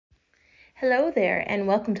Hello there, and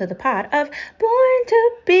welcome to the pod of Born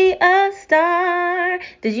to Be a Star.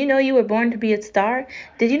 Did you know you were born to be a star?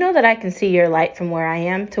 Did you know that I can see your light from where I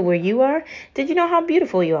am to where you are? Did you know how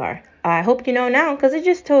beautiful you are? I hope you know now because I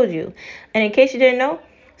just told you. And in case you didn't know,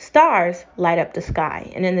 stars light up the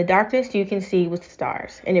sky, and in the darkness you can see with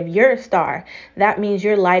stars. And if you're a star, that means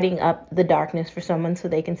you're lighting up the darkness for someone so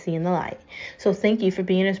they can see in the light. So thank you for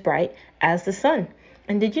being as bright as the sun.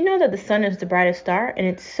 And did you know that the sun is the brightest star and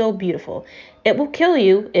it's so beautiful? It will kill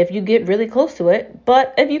you if you get really close to it,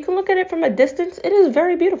 but if you can look at it from a distance, it is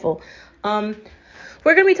very beautiful. We're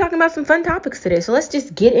going to be talking about some fun topics today, so let's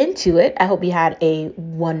just get into it. I hope you had a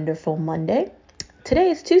wonderful Monday. Today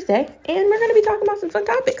is Tuesday, and we're going to be talking about some fun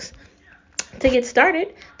topics. To get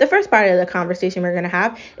started, the first part of the conversation we're going to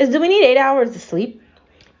have is, do we need 8 hours of sleep?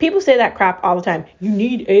 People say that crap all the time. You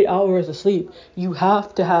need 8 hours of sleep. You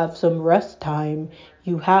have to have some rest time.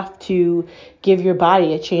 You have to give your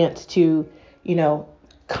body a chance to,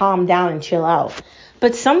 calm down and chill out.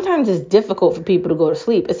 But sometimes it's difficult for people to go to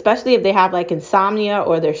sleep, especially if they have like insomnia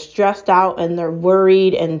or they're stressed out and they're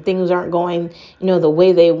worried and things aren't going, the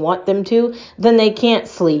way they want them to. Then they can't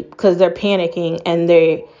sleep because they're panicking and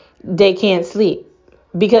they can't sleep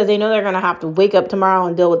because they know they're going to have to wake up tomorrow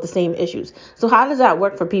and deal with the same issues. So how does that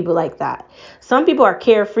work for people like that? Some people are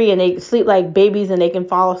carefree and they sleep like babies and they can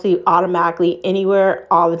fall asleep automatically anywhere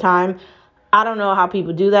all the time. I don't know how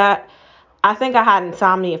people do that. I think I had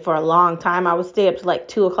insomnia for a long time. I would stay up to like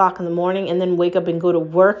 2 o'clock in the morning and then wake up and go to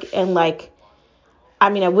work. And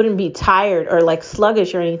I wouldn't be tired or like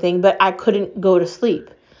sluggish or anything, but I couldn't go to sleep.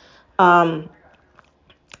 I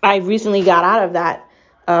recently got out of that.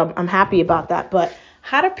 I'm happy about that. But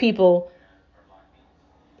how do people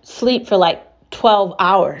sleep for like 12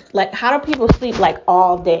 hours? Like, how do people sleep like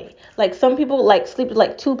all day? Like, some people like sleep at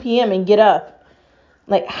like 2 p.m. and get up.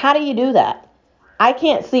 Like, how do you do that? I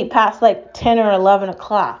can't sleep past like 10 or 11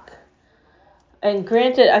 o'clock. And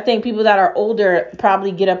granted, I think people that are older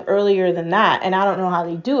probably get up earlier than that. And I don't know how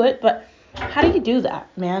they do it, but how do you do that,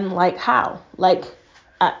 man? Like, how? Like,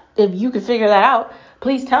 if you could figure that out,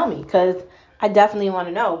 please tell me, because I definitely want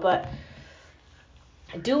to know. But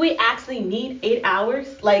do we actually need 8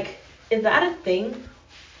 hours? Like, is that a thing?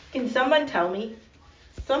 Can someone tell me?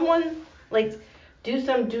 Someone, like, do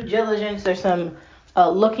some due diligence or some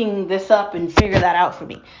looking this up and figure that out for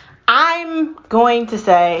me. I'm going to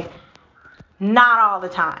say not all the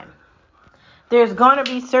time. There's going to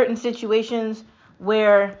be certain situations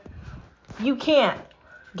where you can't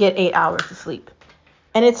get 8 hours of sleep.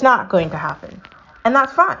 And it's not going to happen. And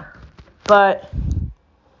that's fine. But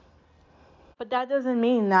that doesn't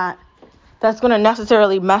mean that that's going to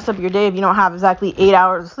necessarily mess up your day if you don't have exactly 8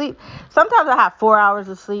 hours of sleep. Sometimes I have 4 hours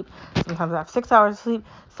of sleep. Sometimes I have 6 hours of sleep.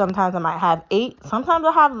 Sometimes I might have 8. Sometimes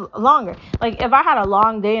I have longer. Like, if I had a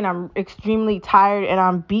long day and I'm extremely tired and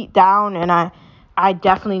I'm beat down and I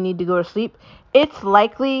definitely need to go to sleep, it's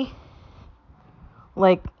likely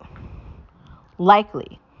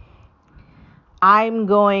I'm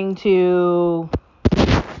going to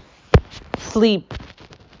sleep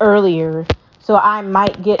earlier, so I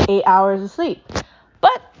might get 8 hours of sleep.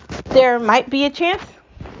 But there might be a chance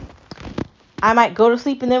I might go to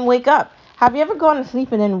sleep and then wake up. Have you ever gone to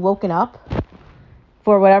sleep and then woken up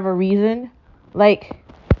for whatever reason? Like,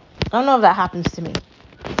 I don't know if that happens to me.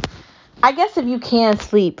 I guess if you can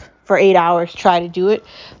sleep for 8 hours, try to do it.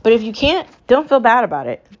 But if you can't, don't feel bad about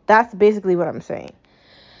it. That's basically what I'm saying.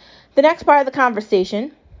 The next part of the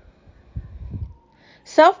conversation: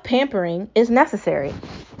 self-pampering is necessary.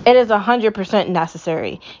 It is 100%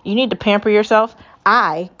 necessary. You need to pamper yourself.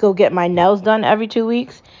 I go get my nails done every 2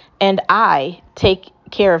 weeks, and I take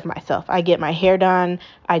care of myself. I get my hair done.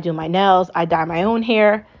 I do my nails. I dye my own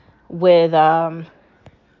hair with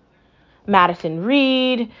Madison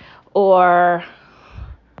Reed, or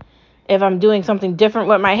if I'm doing something different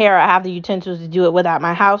with my hair, I have the utensils to do it without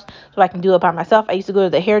my house, so I can do it by myself. I used to go to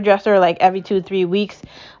the hairdresser like every 2 to 3 weeks.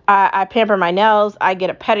 I pamper my nails. I get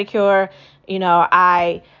a pedicure.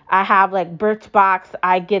 I have like Birchbox.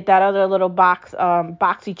 I get that other little box,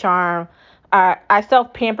 BoxyCharm. I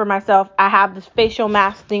self pamper myself. I have this facial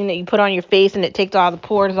mask thing that you put on your face, and it takes all the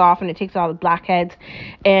pores off and it takes all the blackheads.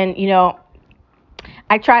 And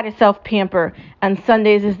I try to self-pamper, and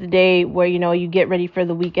Sundays is the day where, you get ready for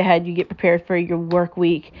the week ahead. You get prepared for your work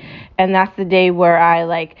week. And that's the day where I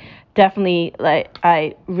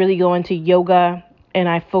I really go into yoga and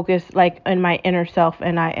I focus like in my inner self,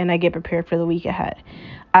 and I get prepared for the week ahead.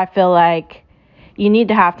 I feel like you need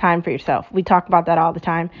to have time for yourself. We talk about that all the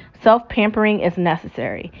time. Self-pampering is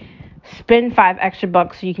necessary. spend $5 extra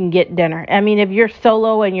so you can get dinner. I mean, if you're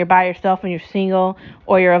solo and you're by yourself and you're single,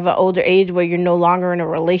 or you're of an older age where you're no longer in a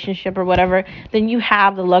relationship or whatever, then you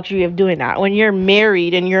have the luxury of doing that. When you're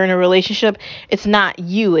married and you're in a relationship, it's not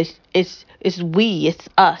you, it's we, it's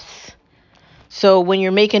us. So when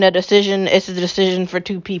you're making a decision, it's a decision for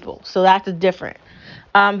two people. So that's different.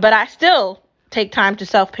 But I still take time to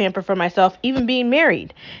self-pamper for myself, even being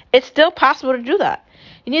married. It's still possible to do that.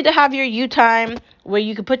 You need to have your you time where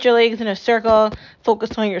you can put your legs in a circle,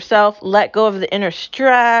 focus on yourself, let go of the inner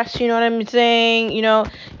stress, you know what I'm saying? You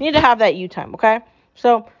need to have that you time, okay?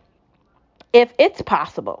 So if it's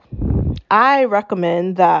possible, I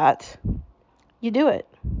recommend that you do it.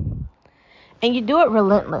 And you do it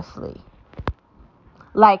relentlessly.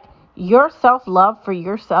 Like, your self-love for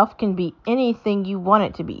yourself can be anything you want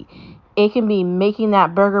it to be. It can be making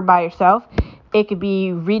that burger by yourself. It could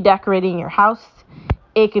be redecorating your house.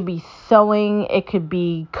 It could be sewing. It could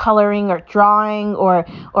be coloring or drawing or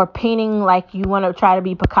painting like you want to try to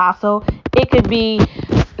be Picasso. It could be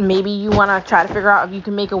maybe you want to try to figure out if you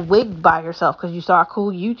can make a wig by yourself because you saw a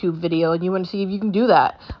cool YouTube video and you want to see if you can do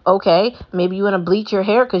that. Okay, maybe you want to bleach your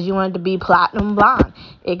hair because you want it to be platinum blonde.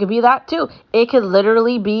 It could be that too. It could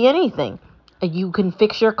literally be anything. You can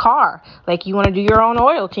fix your car. Like, you want to do your own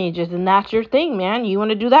oil changes and that's your thing, man. You want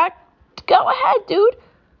to do that? Go ahead, dude.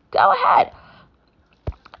 Go ahead.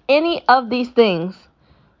 Any of these things.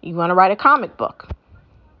 You want to write a comic book.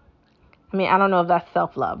 I mean, I don't know if that's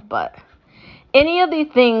self-love, but any of these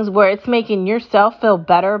things where it's making yourself feel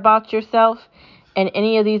better about yourself, and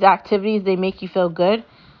any of these activities, they make you feel good,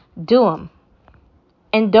 do them.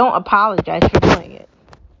 And don't apologize for doing it.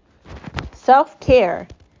 Self-care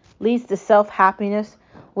leads to self-happiness,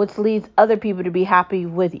 which leads other people to be happy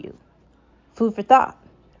with you. Food for thought,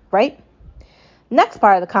 right? Next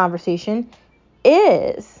part of the conversation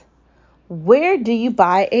is, where do you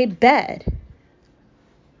buy a bed?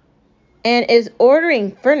 And is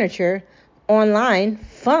ordering furniture online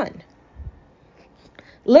fun?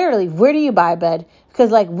 Literally, where do you buy a bed?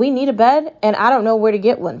 Because, we need a bed, and I don't know where to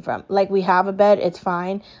get one from. We have a bed, it's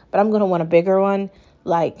fine, but I'm going to want a bigger one.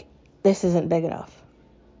 This isn't big enough.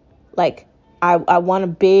 I want a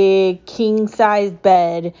big king-size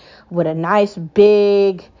bed with a nice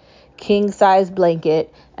big king-size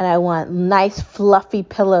blanket, and I want nice fluffy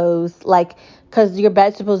pillows, because your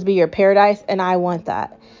bed's supposed to be your paradise, and I want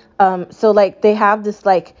that. So they have this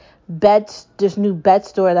this new bed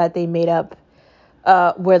store that they made up,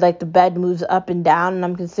 where the bed moves up and down, and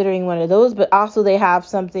I'm considering one of those. But also they have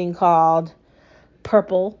something called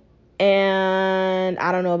Purple, and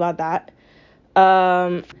I don't know about that.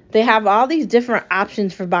 They have all these different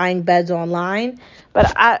options for buying beds online,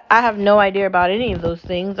 but I have no idea about any of those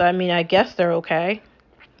things. I mean, I guess they're okay,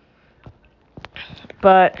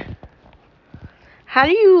 but how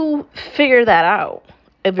do you figure that out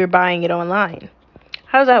if you're buying it online?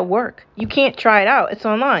 How does that work? You can't try it out. It's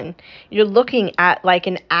online. You're looking at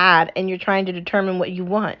an ad and you're trying to determine what you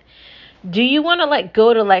want. Do you want to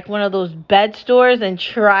go to one of those bed stores and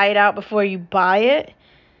try it out before you buy it?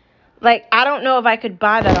 I don't know if I could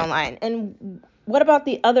buy that online. And what about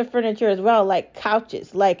the other furniture as well, like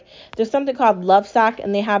couches? There's something called Lovesac,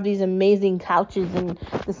 and they have these amazing couches and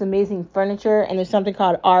this amazing furniture. And there's something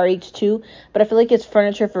called RH2, but I feel like it's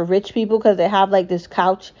furniture for rich people because they have this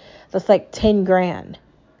couch that's $10,000.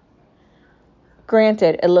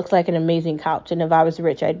 Granted, it looks like an amazing couch, and if I was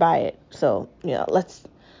rich, I'd buy it. So, let's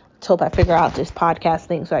hope I figure out this podcast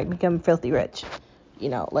thing so I can become filthy rich.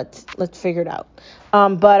 Let's figure it out.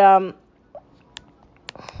 But I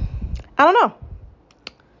don't know.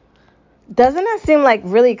 Doesn't that seem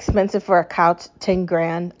really expensive for a couch?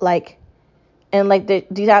 $10,000, and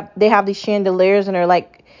they have these chandeliers and they're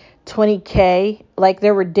 $20,000.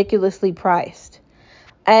 They're ridiculously priced.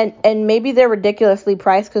 And maybe they're ridiculously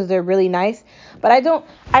priced because they're really nice, but I don't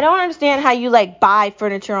understand how you buy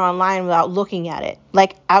furniture online without looking at it.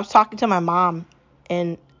 I was talking to my mom,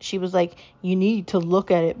 and she was like, you need to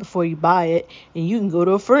look at it before you buy it, and you can go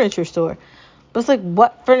to a furniture store. But it's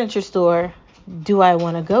what furniture store do I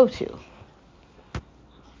want to go to?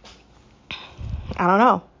 I don't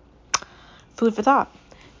know. Food for thought.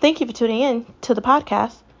 Thank you for tuning in to the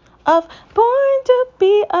podcast of Born to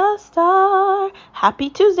Be a Star. Happy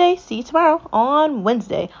Tuesday. See you tomorrow on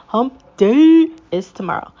Wednesday. Hump day is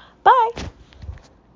tomorrow. Bye.